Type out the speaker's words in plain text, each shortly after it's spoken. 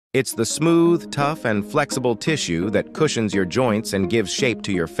It's the smooth, tough, and flexible tissue that cushions your joints and gives shape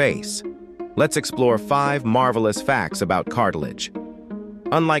to your face. Let's explore 5 marvelous facts about cartilage.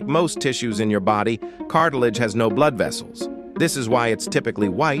 Unlike most tissues in your body, cartilage has no blood vessels. This is why it's typically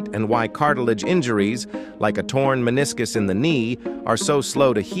white and why cartilage injuries, like a torn meniscus in the knee, are so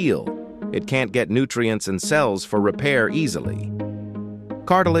slow to heal. It can't get nutrients and cells for repair easily.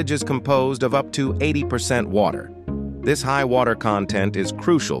 Cartilage is composed of up to 80% water. This high water content is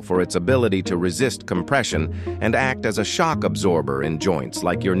crucial for its ability to resist compression and act as a shock absorber in joints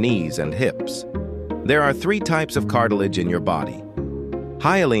like your knees and hips. There are 3 types of cartilage in your body.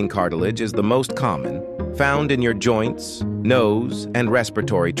 Hyaline cartilage is the most common, found in your joints, nose, and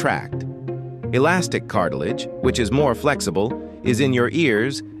respiratory tract. Elastic cartilage, which is more flexible, is in your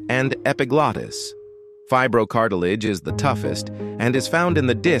ears and epiglottis. Fibrocartilage is the toughest and is found in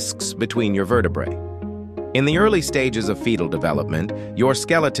the discs between your vertebrae. In the early stages of fetal development, your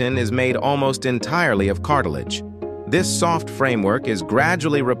skeleton is made almost entirely of cartilage. This soft framework is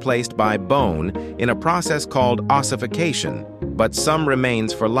gradually replaced by bone in a process called ossification, but some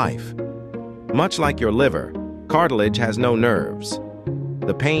remains for life. Much like your liver, cartilage has no nerves.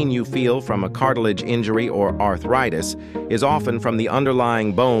 The pain you feel from a cartilage injury or arthritis is often from the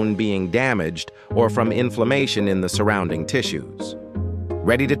underlying bone being damaged or from inflammation in the surrounding tissues.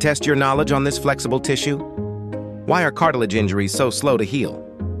 Ready to test your knowledge on this flexible tissue? Why are cartilage injuries so slow to heal?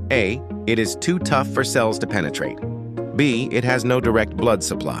 A. It is too tough for cells to penetrate. B. It has no direct blood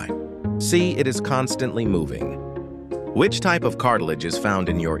supply. C. It is constantly moving. Which type of cartilage is found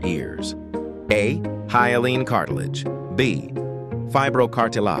in your ears? A. Hyaline cartilage. B.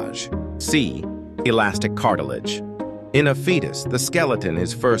 Fibrocartilage. C. Elastic cartilage. In a fetus, the skeleton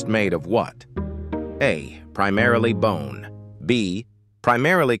is first made of what? A. Primarily bone. B.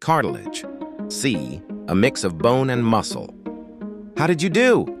 Primarily cartilage. C. A mix of bone and muscle. How did you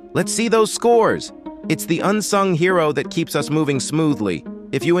do? Let's see those scores. It's the unsung hero that keeps us moving smoothly.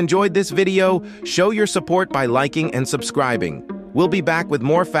 If you enjoyed this video, show your support by liking and subscribing. We'll be back with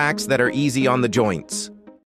more facts that are easy on the joints.